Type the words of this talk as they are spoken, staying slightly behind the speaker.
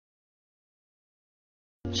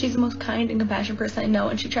She's the most kind and compassionate person I know,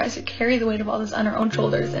 and she tries to carry the weight of all this on her own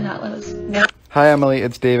shoulders and not let us. Hi, Emily.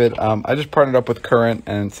 It's David. I just partnered up with Current,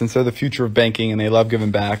 and since they're the future of banking and they love giving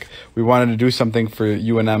back, we wanted to do something for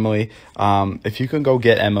you and Emily. If you can go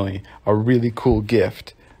get Emily a really cool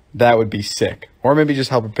gift, that would be sick. Or maybe just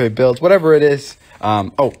help her pay bills, whatever it is.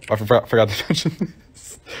 Oh, I forgot to mention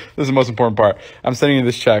this. This is the most important part. I'm sending you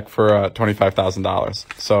this check for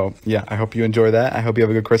 $25,000. So, yeah, I hope you enjoy that. I hope you have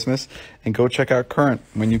a good Christmas. And go check out Current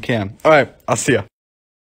when you can. All right, I'll see ya.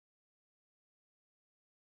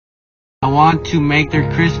 I want to make their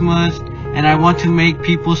Christmas, and I want to make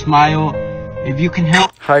people smile. If you can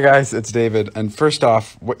help. Hi guys, it's David. And first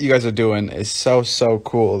off, what you guys are doing is so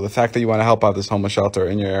cool. The fact that you want to help out this homeless shelter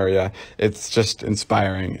in your area, it's just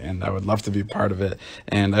inspiring, and I would love to be part of it.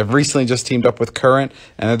 And I've recently just teamed up with Current,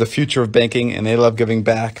 and they're the future of banking, and they love giving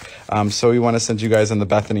back. So we want to send you guys in the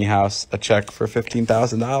Bethany house a check for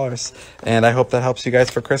 $15,000, and I hope that helps you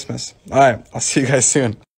guys for Christmas. All right, I'll see you guys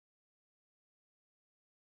soon.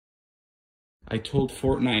 I told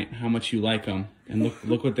Fortnite how much you like them, and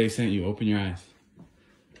look what they sent you. Open your eyes.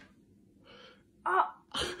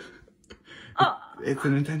 It's a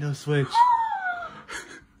Nintendo Switch.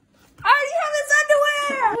 I already have this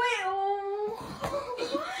underwear! Wait,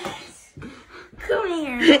 what? Come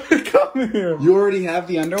here. Come here. You already have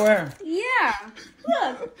the underwear? Yeah.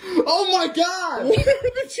 Look. Oh my god! What are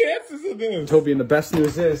the chances of this? Toby, and the best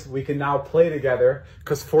news is we can now play together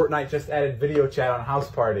because Fortnite just added video chat on House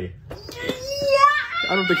Party.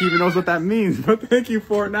 I don't think he even knows what that means, but thank you,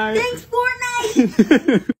 Fortnite. Thanks,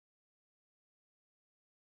 Fortnite!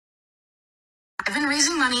 I've been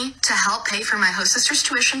raising money to help pay for my host sister's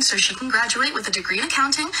tuition so she can graduate with a degree in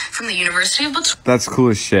accounting from the University of Botswana. That's cool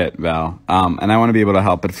as shit, Val. And I want to be able to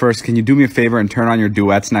help. But first, can you do me a favor and turn on your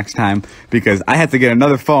duets next time? Because I had to get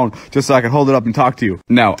another phone just so I could hold it up and talk to you.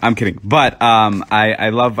 No, I'm kidding. But I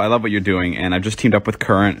love what you're doing. And I've just teamed up with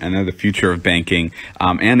Current, and they're the future of banking.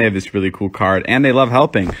 And they have this really cool card. And they love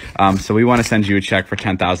helping. So we want to send you a check for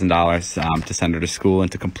 $10,000 to send her to school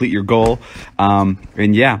and to complete your goal.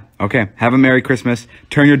 And yeah. Okay, have a Merry Christmas.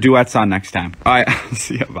 Turn your duets on next time. All right, I'll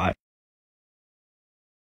see you. Bye.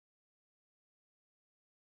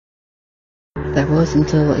 That was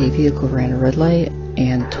until a vehicle ran a red light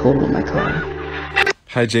and totaled my car.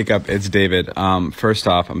 Hi, Jacob. It's David. First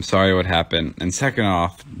off, I'm sorry what happened. And second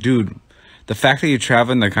off, dude, the fact that you're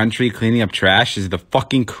traveling the country cleaning up trash is the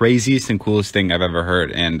fucking craziest and coolest thing I've ever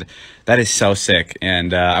heard. And that is so sick.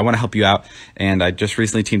 And I want to help you out. And I just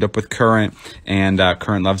recently teamed up with Current. And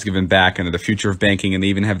Current loves giving back. And they're the future of banking. And they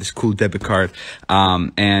even have this cool debit card.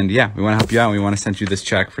 And yeah, we want to help you out. We want to send you this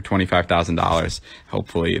check for $25,000.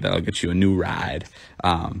 Hopefully that'll get you a new ride.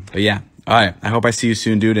 But yeah. All right. I hope I see you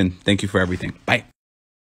soon, dude. And thank you for everything. Bye.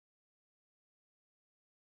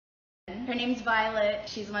 Her name's Violet.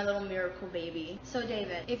 She's my little miracle baby. So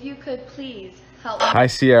David, if you could please help. Hi,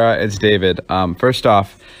 Sierra. It's David. First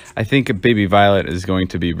off, I think baby Violet is going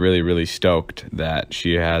to be really stoked that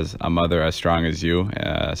she has a mother as strong as you,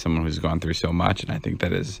 someone who's gone through so much, and I think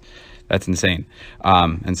that's insane.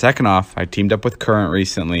 And second off, I teamed up with Current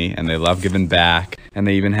recently, and they love giving back, and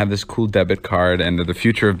they even have this cool debit card, and they're the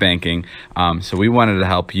future of banking. So we wanted to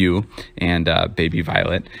help you and baby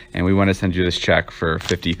Violet, and we want to send you this check for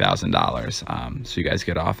 $50,000. So you guys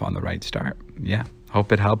get off on the right start. Yeah,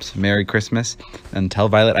 hope it helps. Merry Christmas, and tell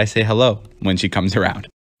Violet I say hello when she comes around.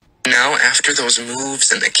 Now, after those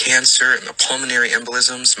moves and the cancer and the pulmonary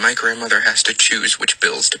embolisms, my grandmother has to choose which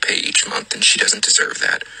bills to pay each month, and she doesn't deserve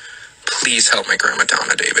that. Please help my Grandma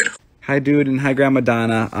Donna, David. Hi, dude, and hi, Grandma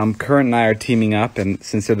Donna. Current and I are teaming up, and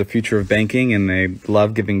since they're the future of banking and they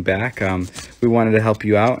love giving back, we wanted to help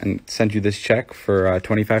you out and send you this check for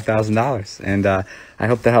 $25,000. And I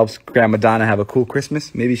hope that helps Grandma Donna have a cool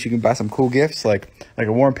Christmas. Maybe she can buy some cool gifts, like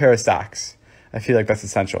a warm pair of socks. I feel like that's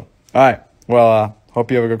essential. All right, well, hope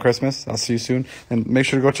you have a good Christmas. I'll see you soon, and make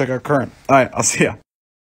sure to go check out Current. All right, I'll see ya.